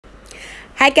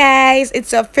Hi guys,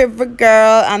 it's your favorite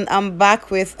girl and I'm back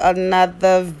with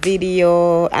another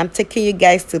video. I'm taking you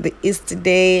guys to the east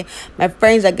today. My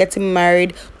friends are getting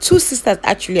married, two sisters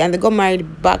actually, and they got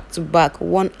married back to back,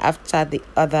 one after the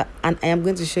other, and I am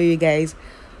going to show you guys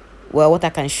what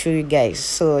I can show you guys.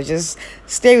 So just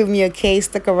stay with me, okay?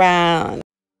 Stick around.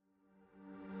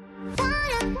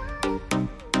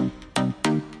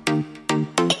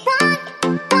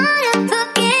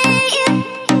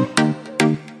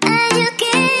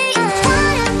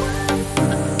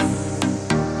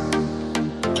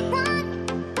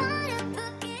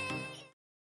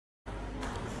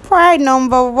 Bride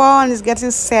number one is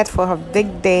getting set for her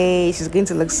big day. She's going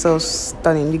to look so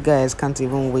stunning. You guys can't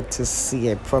even wait to see,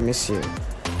 I promise you.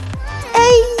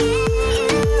 Hey,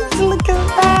 look at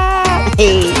that.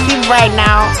 Hey, see bride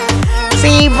now.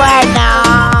 See bride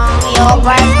now. Your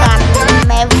bride can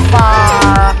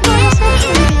never.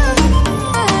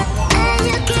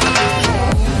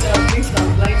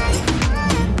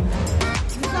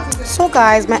 So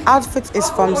guys, my outfit is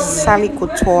from Sally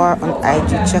Couture on IG.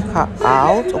 Check her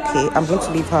out. Okay, I'm going to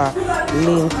leave her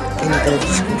link in the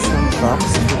description box.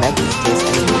 If you like this dress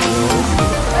and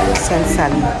video, send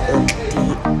Sally a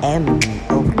DM.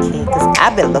 Okay, because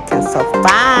I've been looking so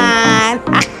fine.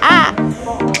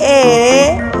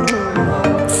 Hey,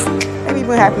 let me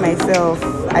even hype myself.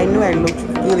 I know I look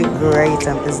really great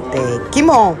on this day. Come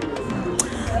on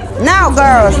now,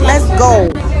 girls, let's go.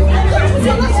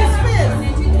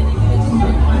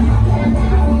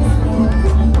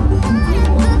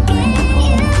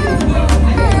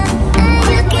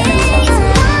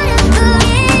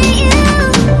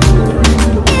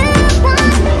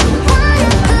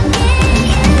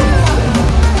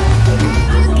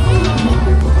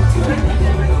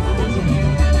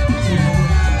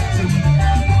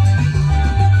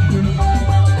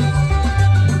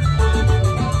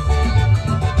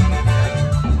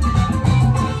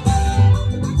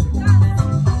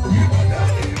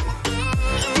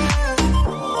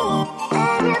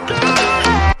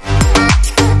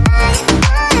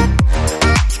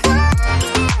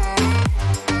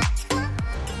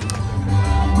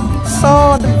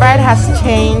 So the bride has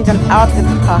changed an outfit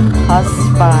for her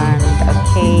husband,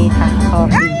 okay, her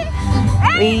hubby.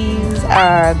 These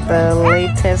are the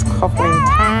latest couple in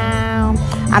town,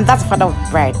 and that's the father of the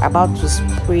bride about to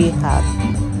spray her.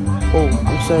 Oh,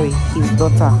 I'm sorry, his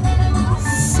daughter.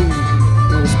 See,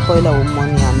 he will spoil her with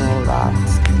money and all that.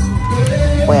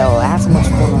 Well, I had so much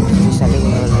fun on this, I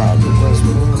didn't know, like, it was,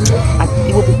 and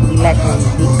people like when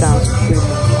they can't spray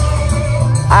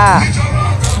money.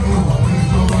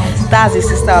 That's the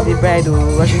sister of the bride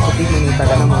who rushing to big money to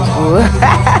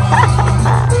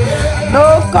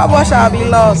No cover shall be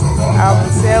lost. I'll be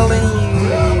telling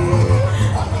you.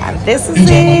 And this is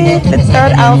it, the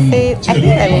third outfit. I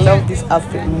think I love this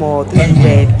outfit more. This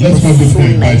red, it was so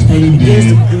nice. It gives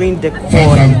the green decor.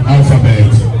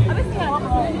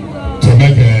 To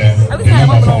make a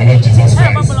number for Lord Jesus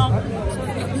Christ.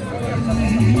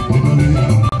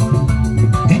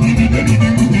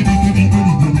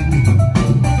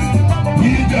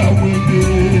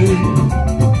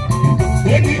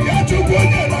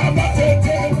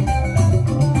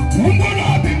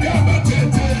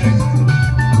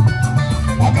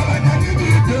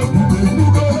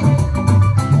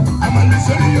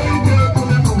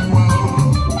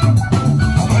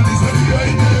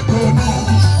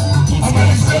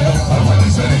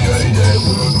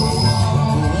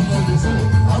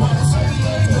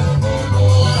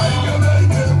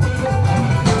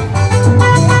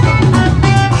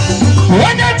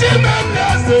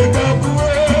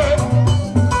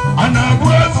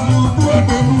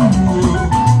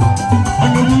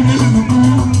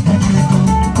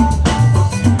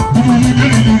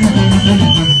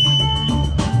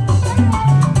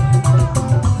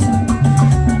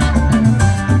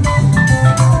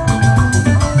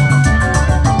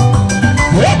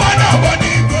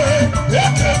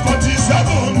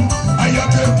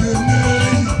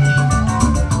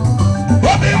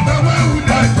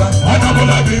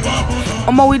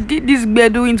 We did this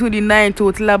gbedu into the night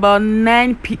till about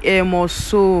 9 p.m. or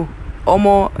so.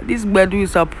 This gbedu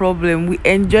is a problem. We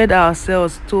enjoyed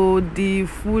ourselves to the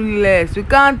fullest. You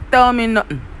can't tell me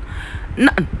nothing.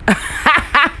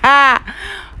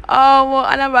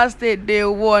 ANAMBRA State day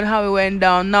one, how it went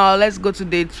down. Now let's go to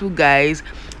day two, guys.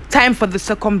 Time for the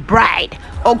second bride.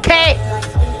 Okay.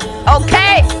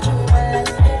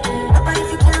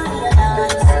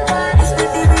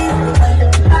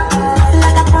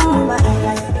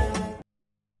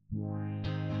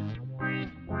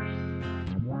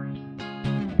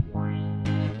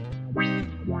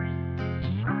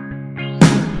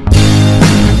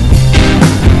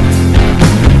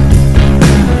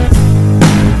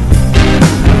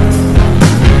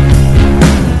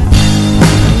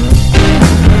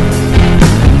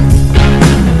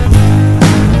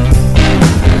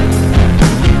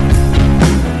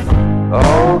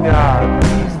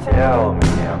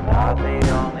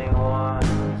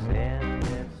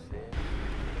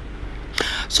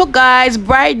 So guys,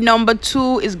 bride number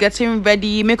 2 is getting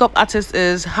ready. Makeup artist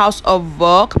is House of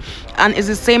Work, and it's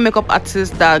the same makeup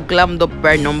artist that glammed up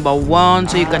bride number 1,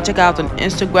 so you can check out on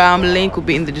Instagram. Link will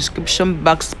be in the description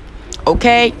box.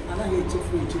 Okay.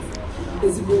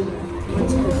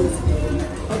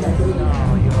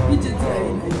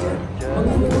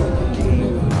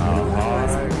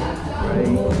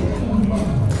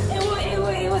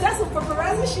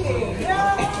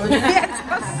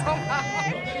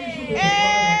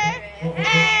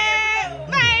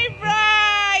 My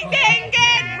bride, then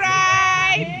get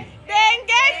bride, then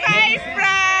get my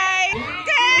bride,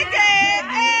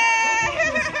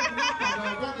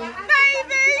 my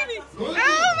baby.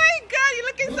 Oh my God, you're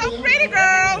looking so pretty,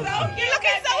 girl. You're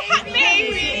looking so hot,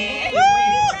 baby. Woo,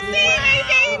 see my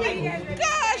baby.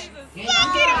 Gosh,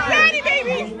 fucking ready,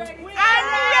 baby. I'm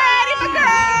ready, my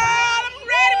girl. I'm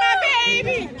ready, my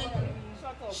baby.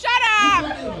 Shut up.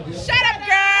 Shut up,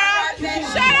 girl.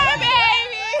 Shut up, baby.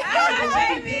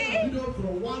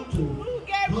 Who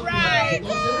get right? Who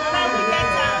get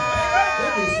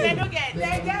time? They don't get.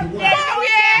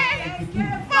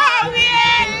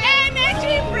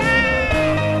 Energy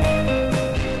bride.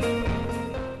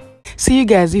 See you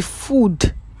guys,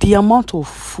 the amount of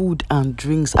food and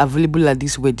drinks available at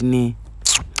this wedding,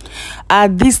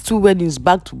 at these 2 weddings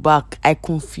back to back, I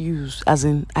confuse, as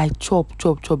in I chop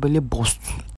belly bust.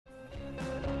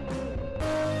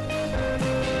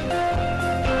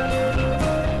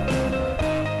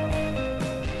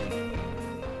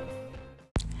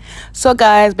 So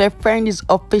guys, my friend is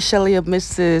officially a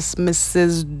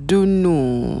Mrs.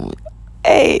 Dunu.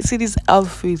 Hey, see this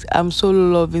outfit. I'm so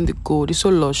loving the gold. It's so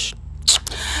lush.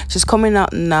 She's coming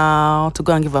out now to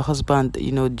go and give her husband,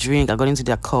 drink according to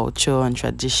their culture and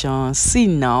tradition. See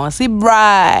now, see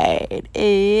bride.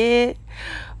 Hey.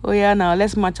 Oh yeah, now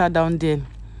let's match her down there.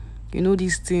 You know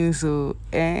these things, so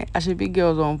I should be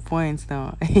girls on point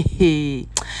now.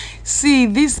 See,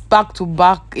 this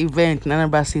back-to-back event in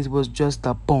ANAMBRA State was just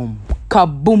a bomb.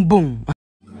 Kaboom boom.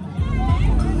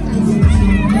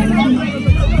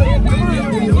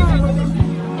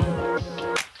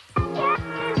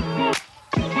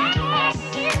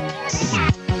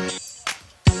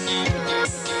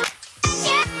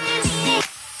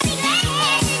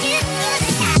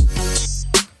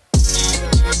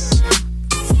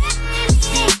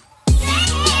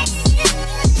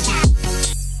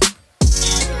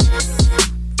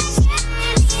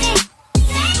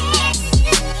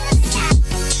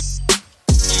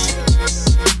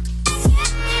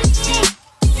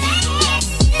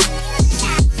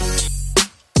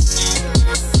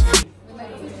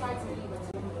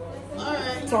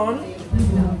 Turn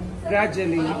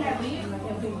gradually.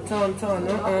 Turn.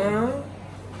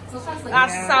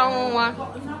 That's someone.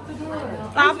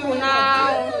 Tapu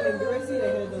now.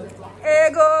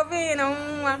 Ego vino.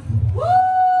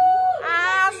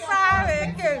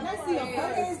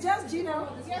 It's just Gino.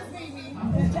 Yes, baby.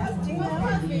 It's just Gino.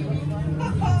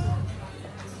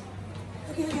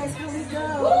 Okay, guys, here we go.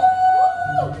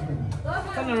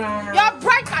 Turn around. Your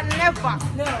bride can never.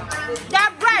 No. Your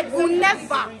bride will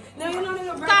never. No, you don't need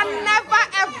a bride. Can never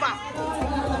ever.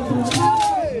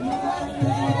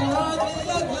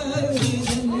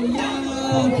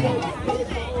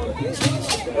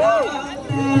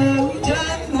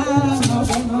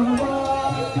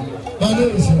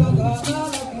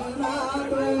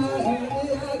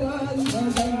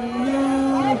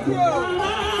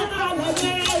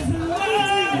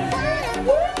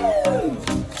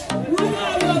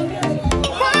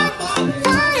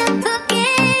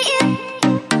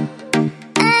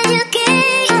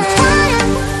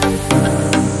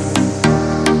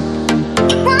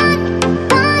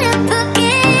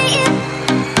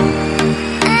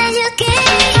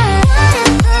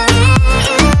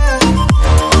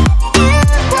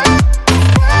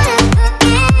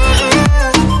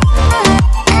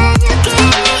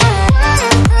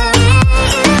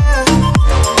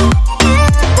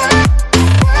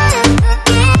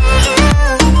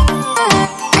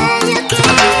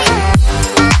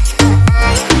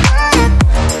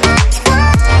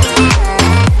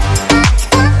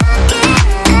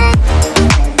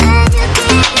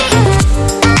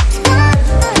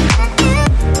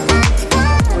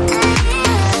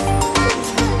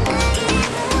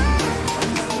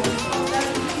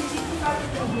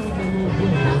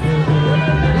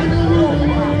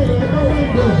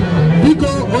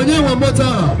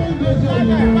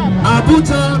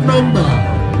 Abuja number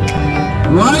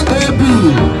YAB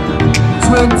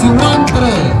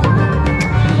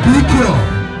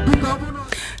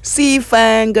 213. See,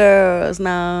 fine girls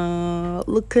now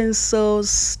looking so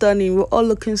stunning. We're all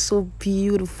looking so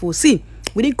beautiful. See,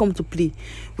 We didn't come to play.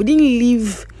 We didn't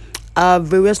leave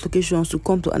various locations to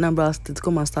come to Anambra State to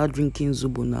come and start drinking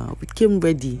Zobo now. We came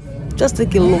ready. Just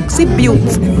take a look. See built.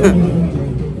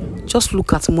 Just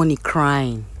look at money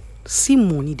crying. See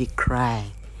money, they cry.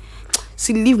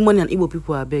 See, leave money and Igbo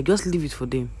people are beg. Just leave it for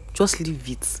them. Just leave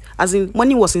it. As in,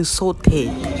 money was insulted.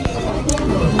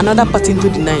 Another party into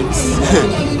the night.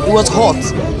 It was hot.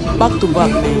 Back to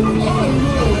back,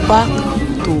 man. Back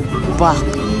to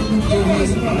back.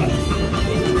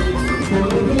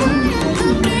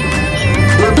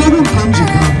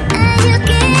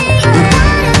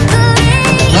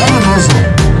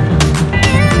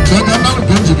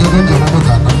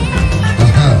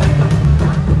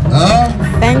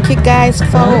 Thank you guys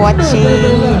for watching.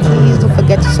 Please don't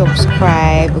forget to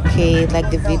subscribe, okay, like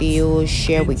the video,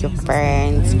 share with your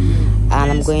friends, and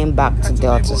I'm going back to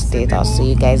Delta State. I'll see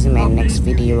you guys in my next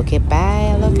video. Okay, bye.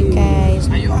 I love you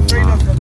guys.